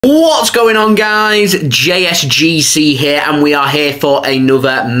What's going on, guys? JSGC here, and we are here for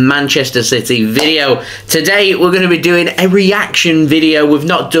another Manchester City video. Today we're going to be doing a reaction video. We've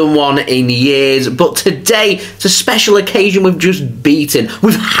not done one in years, but today it's a special occasion. We've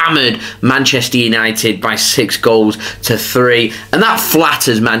hammered Manchester United by 6 goals to 3, and that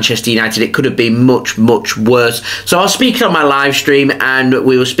flatters Manchester United. It could have been much worse. So I was speaking on my live stream, and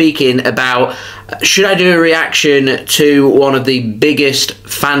we were speaking about should I do a reaction to one of the biggest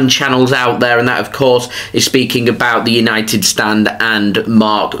fan channels out there, and that of course is speaking about the United stand and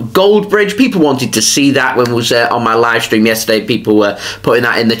Mark Goldbridge. People wanted to see that when we was on my live stream yesterday. People were putting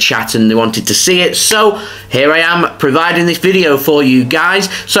that in the chat and they wanted to see it, so here I am providing this video for you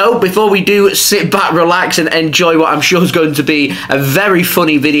guys. So before we do, sit back, relax and enjoy what I'm sure is going to be a very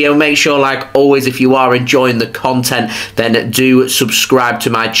funny video. Make sure, like always, if you are enjoying the content, then do subscribe to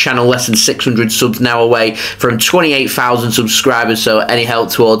my channel. Less than 600 subs now away from 28,000 subscribers, so any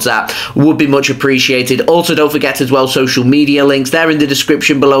help towards that would be much appreciated. Also, don't forget as well, social media links, they're in the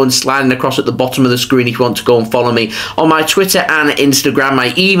description below and sliding across at the bottom of the screen if you want to go and follow me on my Twitter and Instagram.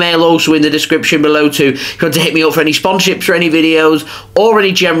 My email also in the description below too. If you want to hit me up for any sponsorships for any videos or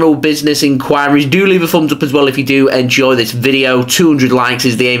any general business inquiries, do leave a thumbs up as well if you do enjoy this video. 200 likes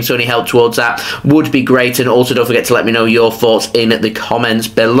is the aim, so any help towards that would be great. And also don't forget to let me know your thoughts in the comments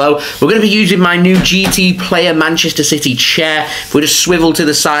below. We're going to be using my new GT Player Manchester City chair. If we just swivel to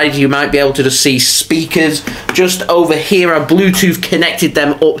the side, you might be able to just see speakers just over here. I Bluetooth connected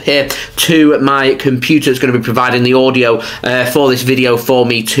them up here to my computer. It's going to be providing the audio for this video for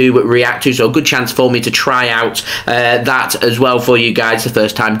me to react to, so a good chance for me to try out that as well for you guys, the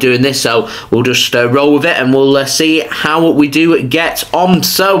first time doing this. So we'll just roll with it and we'll see how we do get on.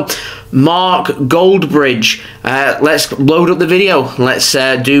 So Mark Goldbridge, let's load up the video. Let's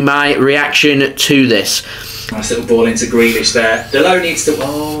do my reaction to this. Nice little ball into Grealish there. Delo needs to...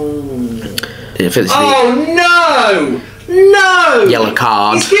 no! No! Yellow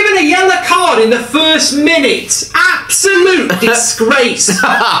card. He's given a yellow card in the first minute. Absolute disgrace.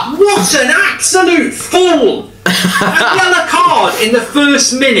 What an absolute fool. A yellow card in the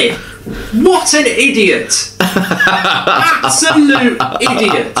first minute. What an idiot. Absolute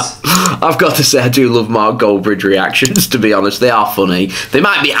idiot. I've got to say, I do love Mark Goldbridge reactions, to be honest. They are funny. They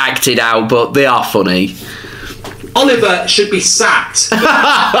might be acted out, but they are funny. Oliver should be sacked.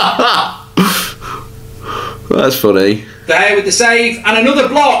 That's funny. There with the save, and another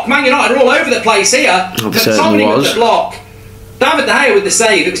block. Man United are all over the place here. Certainly was. With the block. David De Gea with the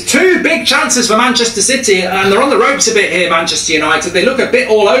save. It was 2 big chances for Manchester City, and they're on the ropes a bit here, Manchester United. They look a bit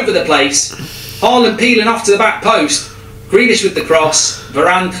all over the place. Haaland peeling off to the back post. Grealish with the cross.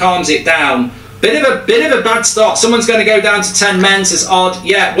 Varane calms it down. Bit of a bad start. Someone's going to go down to 10 men, says Odd.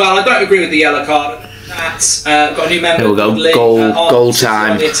 Yeah, well, I don't agree with the yellow card. That's got a new member. Here we go. Goal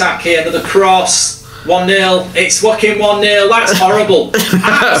time. On the attack here. Another cross. 1-0. It's fucking 1-0. That's horrible.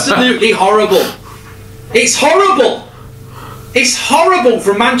 Absolutely horrible. It's horrible. It's horrible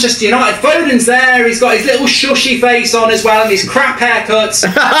from Manchester United. Foden's there. He's got his little shushy face on as well and his crap haircuts.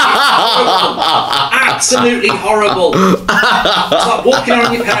 Horrible. Absolutely horrible. It's like walking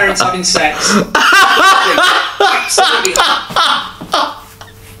around your parents having sex. Absolutely horrible.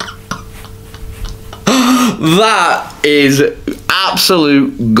 That is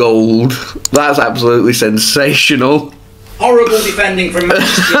absolute gold. That's absolutely sensational. Horrible defending from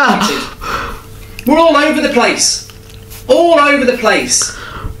Manchester United. We're all over the place. All over the place.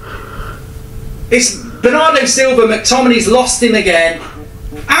 It's Bernardo Silva. McTominay's lost him again.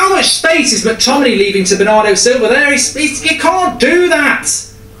 How much space is McTominay leaving to Bernardo Silva there? You can't do that.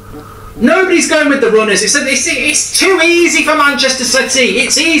 Nobody's going with the runners. It's too easy for Manchester City.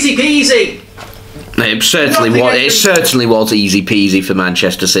 It's easy peasy. It certainly was easy peasy for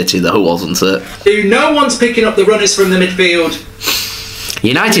Manchester City, though, wasn't it? No one's picking up the runners from the midfield.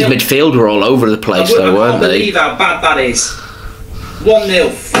 United's midfield were all over the place, though, weren't they? I can't believe how bad that is.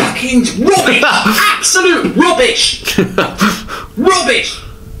 1-0. Fucking rubbish. Absolute rubbish. Rubbish.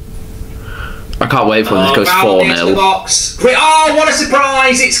 I can't wait for when this goes 4-0. Oh, what a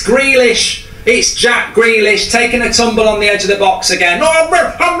surprise. It's Grealish. It's Jack Grealish taking a tumble on the edge of the box again. Oh,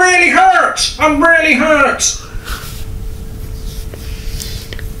 I'm really hurt. I'm really hurt.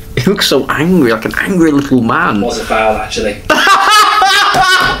 He looks so angry, like an angry little man. It was a foul, actually. It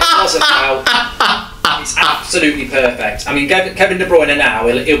was a foul. It's absolutely perfect. I mean, Kevin De Bruyne now,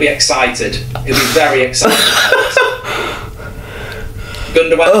 he'll be excited. He'll be very excited about this.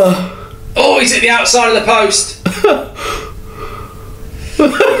 Gundogan. Oh, he's at the outside of the post.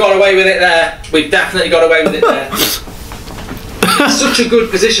 We've got away with it there. We've definitely got away with it there. Such a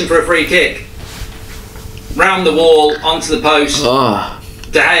good position for a free kick. Round the wall, onto the post. Oh.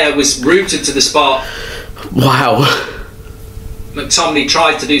 De Gea was rooted to the spot. Wow. McTominay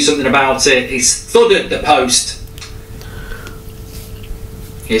tried to do something about it. He's thudded the post.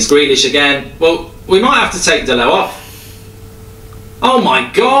 Here's Grealish again. Well, we might have to take Delo off. Oh my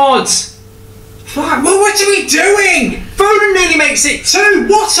God! Fuck, what are we doing? Foden nearly makes it 2.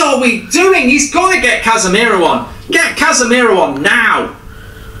 What are we doing? He's got to get Casemiro on. Get Casemiro on now.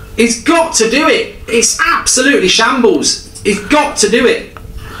 He's got to do it. It's absolutely shambles. He's got to do it.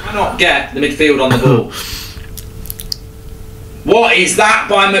 Why not get the midfield on the ball? What is that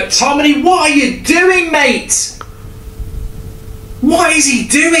by McTominay? What are you doing, mate? What is he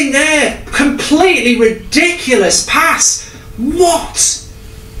doing there? Completely ridiculous pass. What?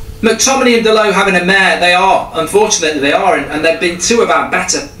 McTominay and Delo having a mare. They are. Unfortunately, they are. And they've been 2 of our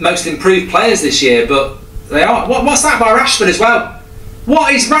better, most improved players this year. But they are. What's that by Rashford as well?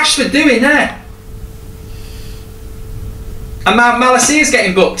 What is Rashford doing there? And Malasia's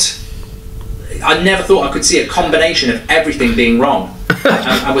getting booked. I never thought I could see a combination of everything being wrong.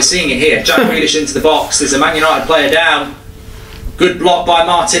 And we're seeing it here. Jack Grealish into the box. There's a Man United player down. Good block by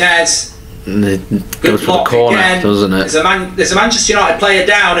Martinez. Good block corner, again. Doesn't it? There's a Manchester United player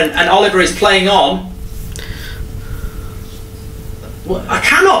down, and Oliver is playing on. Well, I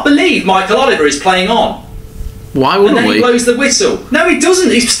cannot believe Michael Oliver is playing on. Why wouldn't and then he blows the whistle. No, he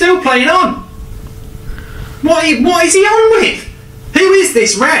doesn't. He's still playing on. What is he on with? Who is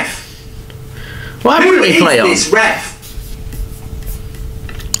this ref? Why wouldn't he play on? Who is this ref?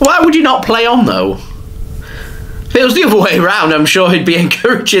 Why would you not play on though? If it was the other way around, I'm sure he'd be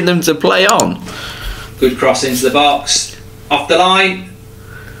encouraging them to play on. Good cross into the box. Off the line.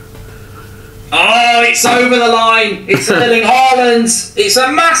 Oh, it's over the line. It's Erling Haaland. It's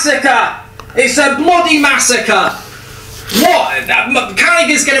a massacre. It's a bloody massacre. What?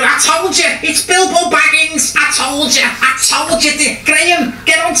 Carragher's going to... I told you. It's Bilbo Baggins. I told you. Graham,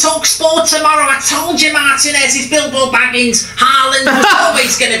 get on Talk Sport tomorrow. I told you, Martinez. It's Bilbo Baggins. Haaland. There's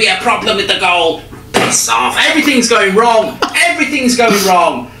always going to be a problem with the goal. Piss off. Everything's going wrong. Everything's going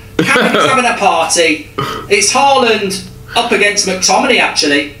wrong. Carragher's having a party. It's Haaland up against McTominay,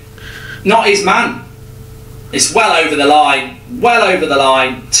 actually. Not his man. It's well over the line. Well over the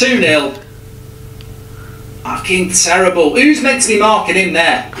line. 2-0. Fucking terrible. Who's meant to be marking him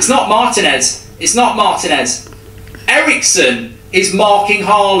there? It's not Martinez. It's not Martinez. Eriksen is marking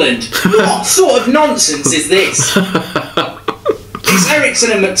Haaland. What sort of nonsense is this? It's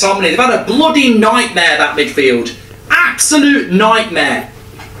Eriksen and McTominay. They've had a bloody nightmare, that midfield. Absolute nightmare.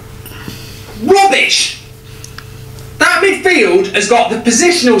 Rubbish. That midfield has got the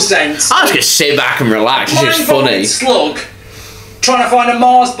positional sense. I was going to sit back and relax. It's just funny. Slug trying to find a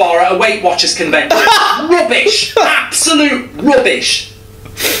Mars bar at a Weight Watchers convention. Rubbish. Absolute rubbish.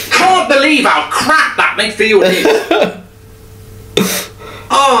 Can't believe how crap that midfield is.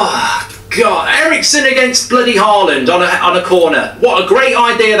 Oh, God. Eriksen against bloody Haaland on a corner. What a great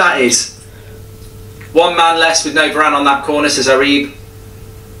idea that is. One man less with no Varane on that corner, says Arib.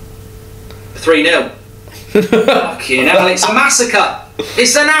 3-0. Fucking hell, it's a massacre.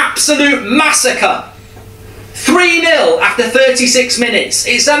 It's an absolute massacre. 3-0 after 36 minutes.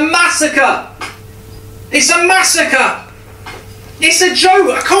 It's a massacre. It's a massacre. It's a joke.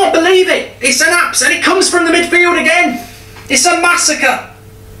 I can't believe it. It's an abs, and it comes from the midfield again. It's a massacre.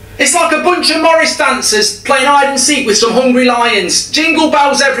 It's like a bunch of Morris dancers playing hide and seek with some hungry lions. Jingle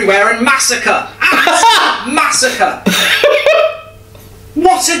bells everywhere and massacre. Absolute massacre.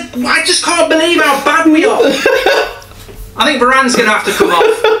 I just can't believe how bad we are. I think Varane's going to have to come off.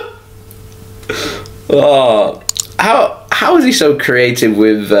 Oh, how is he so creative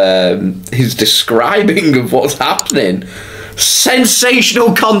with his describing of what's happening?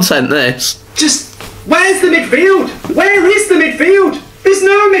 Sensational content, this. Just, where's the midfield? Where is the midfield? There's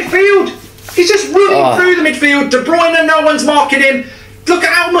no midfield. He's just running through the midfield. De Bruyne, no one's marking him. Look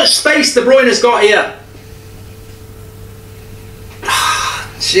at how much space De Bruyne's got here.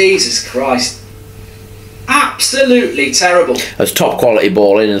 Jesus Christ. Absolutely terrible. That's top quality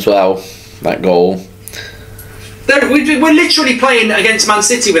ball in as well, that goal. We're literally playing against Man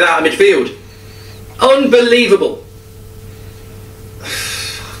City without a midfield. Unbelievable.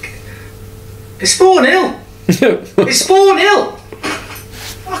 It's 4-0. It's 4-0.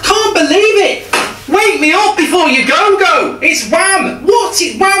 I can't believe it. Wake me up before you go. It's wham. What?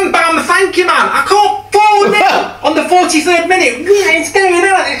 It's wham bam. Thank you, man. I can't. 4-0 on the 43rd minute. It's going on.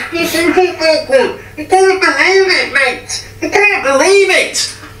 I can't believe it, mate. I can't believe it.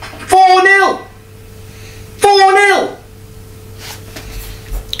 4-0. 4-0.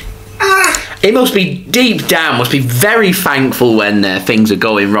 He must be, deep down, must be very thankful when things are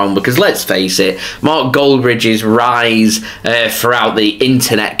going wrong, because let's face it, Mark Goldbridge's rise throughout the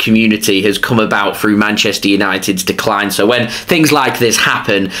internet community has come about through Manchester United's decline. So when things like this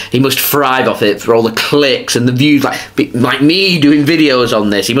happen, he must thrive off it for all the clicks and the views, like me doing videos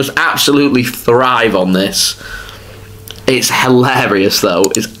on this. He must absolutely thrive on this. It's hilarious,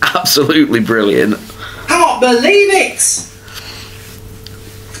 though. It's absolutely brilliant. Can't believe it!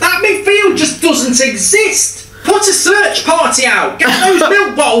 That midfield just doesn't exist. Put a search party out. Get those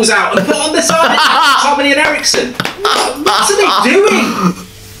milk bottles out and put on the side of Antony and Eriksen. What are they doing?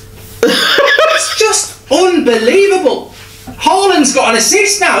 It's just unbelievable. Haaland's got an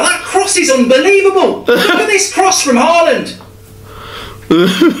assist now. That cross is unbelievable. Look at this cross from Haaland.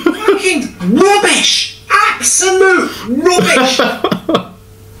 Fucking rubbish. Absolute rubbish.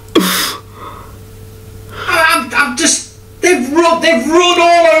 I'm just... They've run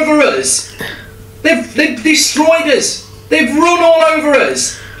all over us. They've destroyed us. They've run all over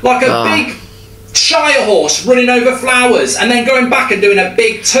us like a big Shire horse running over flowers and then going back and doing a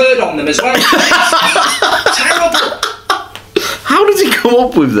big turd on them as well. It's terrible. How does he come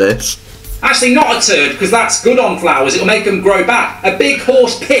up with this? Actually, not a turd, because that's good on flowers. It'll make them grow back. A big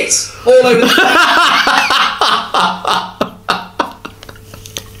horse piss all over the place.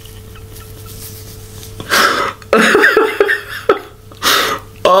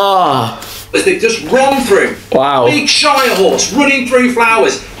 As they just run through. Wow. Big Shire horse running through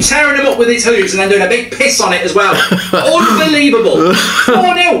flowers, tearing them up with his hooves and then doing a big piss on it as well. Unbelievable.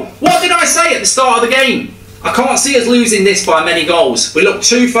 4-0. What did I say at the start of the game? I can't see us losing this by many goals. We look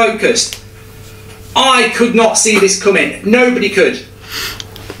too focused. I could not see this coming. Nobody could.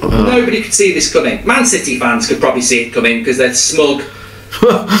 Nobody could see this coming. Man City fans could probably see it coming because they're smug,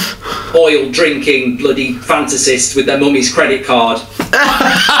 oil drinking bloody fantasists with their mummy's credit card.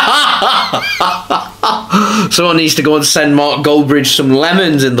 Someone needs to go and send Mark Goldbridge some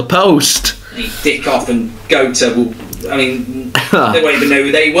lemons in the post. He'd dick off and go to, well, I mean, they won't even know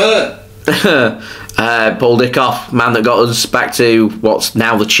who they were. Paul Dickoff, man that got us back to what's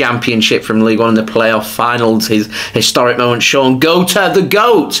now the Championship from League One in the playoff finals. His historic moment. Sean Gota, the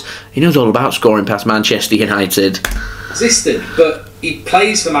GOAT. He knows all about scoring past Manchester United. Existed, but he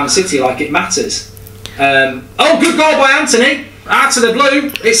plays for Man City like it matters. Oh, good goal by Antony. Out of the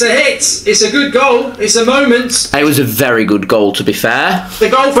blue. It's a hit. It's a good goal. It's a moment. It was a very good goal, to be fair. The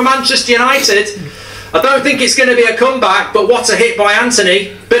goal for Manchester United. I don't think it's going to be a comeback, but what a hit by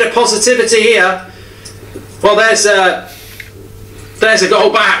Antony. Bit of positivity here. Well, there's a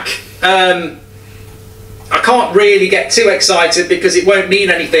goal back. I can't really get too excited because it won't mean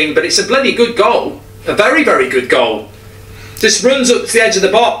anything, but it's a bloody good goal. A very, very good goal. Just runs up to the edge of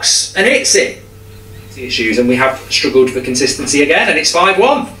the box and hits it. The issues, and we have struggled for consistency again, and it's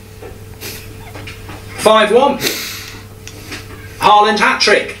 5-1. 5-1. Haaland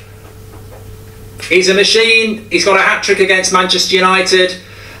hat-trick. He's a machine. He's got a hat-trick against Manchester United,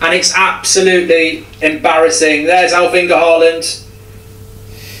 and it's absolutely embarrassing. There's Alf-Inge Haaland.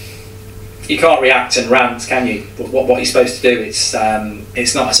 You can't react and rant, can you? But what you're supposed to do, it's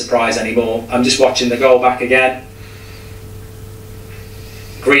not a surprise anymore. I'm just watching the goal back again.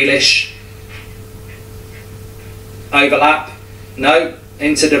 Grealish. Overlap. No.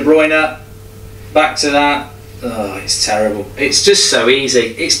 Into De Bruyne. Back to that. Oh, it's terrible. It's just so easy.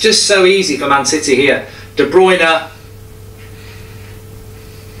 It's just so easy for Man City here. De Bruyne.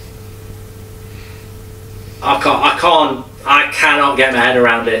 I cannot get my head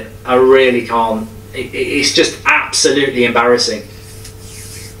around it. I really can't. It's just absolutely embarrassing.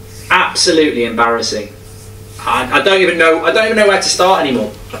 Absolutely embarrassing. I don't even know where to start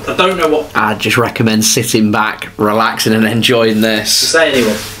anymore. I don't know what. I'd just recommend sitting back, relaxing, and enjoying this. Say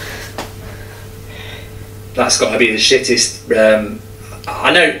anyone. That's got to be the shittest.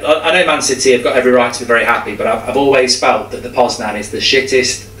 I know Man City have got every right to be very happy, but I've always felt that the Poznan is the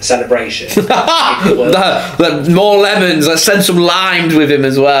shittest celebration. More lemons. Let's send some limes with him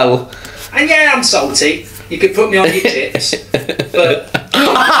as well. And yeah, I'm salty. You could put me on your chips, but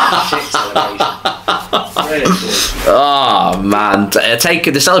shit celebration. Oh man,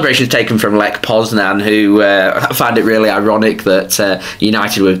 the celebration is taken from Lech Poznan, who I find it really ironic that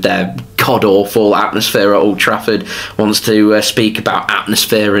United, with their god-awful atmosphere at Old Trafford, wants to speak about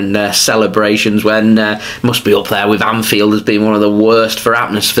atmosphere and celebrations when must be up there with Anfield as being one of the worst for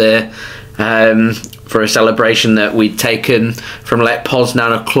atmosphere. For a celebration that we'd taken from Lech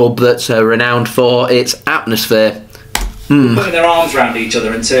Poznan, a club that's renowned for its atmosphere. Putting their arms around each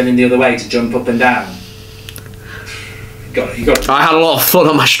other and turning the other way to jump up and down. You got it. I had a lot of fun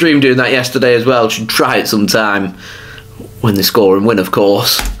on my stream doing that yesterday as well. Should try it sometime. when they score and win, of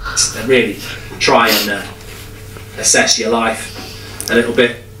course. Really try and assess your life a little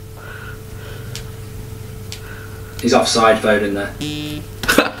bit. He's offside, Foden there.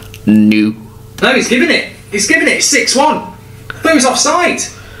 No. No, he's giving it. He's giving it. It's 6-1. But he was offside.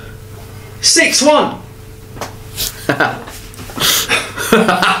 6-1.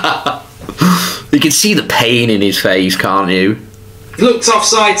 You can see the pain in his face, can't you? Looked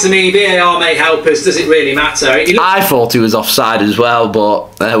offside to me. VAR may help us. Does it really matter? I thought he was offside as well,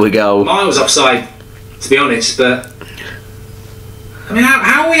 but there we go. Mine was offside, to be honest. But I mean,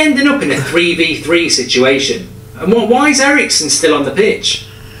 how are we ending up in a 3v3 situation? And why is Eriksen still on the pitch?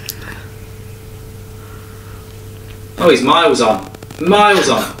 Oh, he's miles on. Miles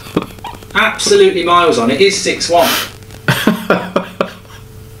on. Absolutely miles on. It is 6-1.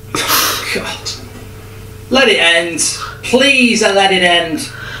 God. Let it end. Please let it end.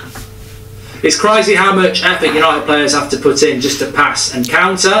 It's crazy how much effort United players have to put in just to pass and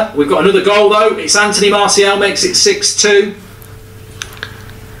counter. We've got another goal though. It's Antony Martial, makes it 6-2.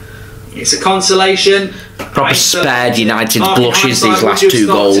 It's a consolation. Proper spared United blushes these last two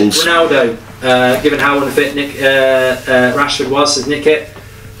goals. Ronaldo, given how unfit Rashford was, says nick it.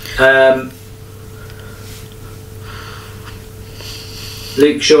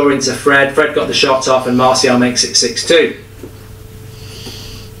 Luke Shaw into Fred. Fred got the shot off and Martial makes it 6-2.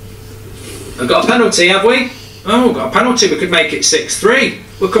 We've got a penalty, have we? Oh, we've got a penalty. We could make it 6-3.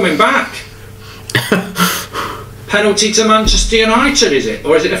 We're coming back. Penalty to Manchester United, is it?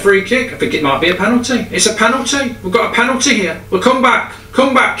 Or is it a free kick? I think it might be a penalty. It's a penalty. We've got a penalty here. We'll come back.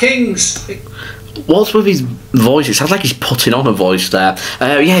 Come back, Kings. What's with his voice? It sounds like he's putting on a voice there.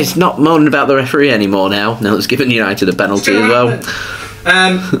 Yeah, he's not moaning about the referee anymore now. Now it's given United a penalty as well.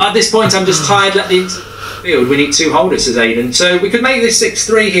 At this point, I'm just tired. Let the field. We need 2 holders, says Aiden. So we could make this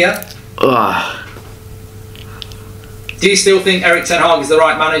 6-3 here. Do you still think Erik Ten Hag is the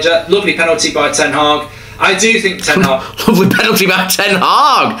right manager? Lovely penalty by Ten Hag. I do think Ten Hag. Lovely penalty by Ten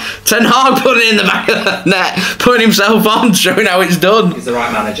Hag. Ten Hag putting it in the back of the net, putting himself on, showing how it's done. He's the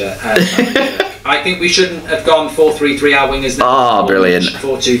right manager. I think we shouldn't have gone 4-3-3. Our wingers. Oh, brilliant.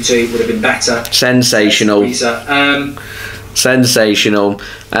 4-2-2 would have been better. Sensational. Sensational.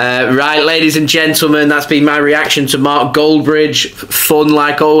 Right, ladies and gentlemen, that's been my reaction to Mark Goldbridge. Fun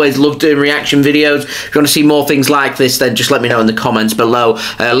like always. Love doing reaction videos. If you want to see more things like this, then just let me know in the comments below.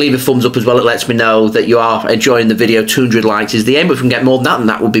 Leave a thumbs up as well. It lets me know that you are enjoying the video. 200 likes is the aim, but if we can get more than that, then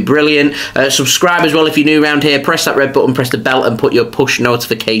that would be brilliant. Subscribe as well if you're new around here. Press that red button, press the bell, and put your push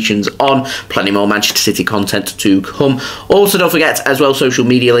notifications on. Plenty more Manchester City content to come. Also, don't forget as well, social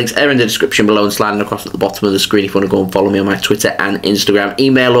media links are in the description below and sliding across at the bottom of the screen if you want to go and follow me on my Twitter and Instagram.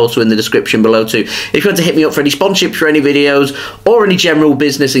 Email also in the description below too if you want to hit me up for any sponsorships for any videos or any general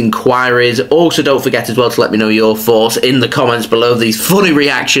business inquiries. Also, don't forget as well to let me know your thoughts in the comments below. These funny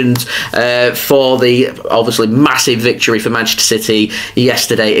reactions for the obviously massive victory for Manchester City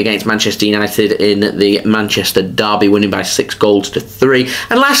yesterday against Manchester United in the Manchester derby, winning by 6-3.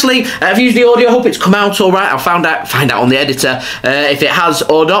 And lastly, I've used the audio. I hope it's come out all right. I'll find out on the editor if it has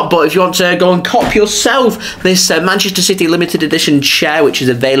or not. But if you want to go and cop yourself this Manchester City limited edition chair, which is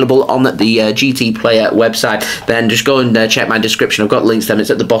available on the GT Player website, then just go and check my description. I've got links to them. It's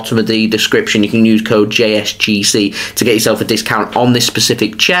at the bottom of the description. You can use code JSGC to get yourself a discount on this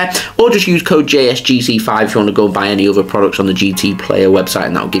specific chair, or just use code JSGC5 if you want to go and buy any other products on the GT Player website,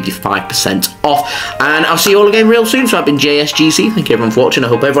 and that'll give you 5% off. And I'll see you all again real soon. So I've been JSGC. Thank you everyone for watching. I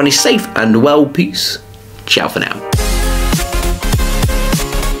hope everyone is safe and well. Peace. Ciao for now.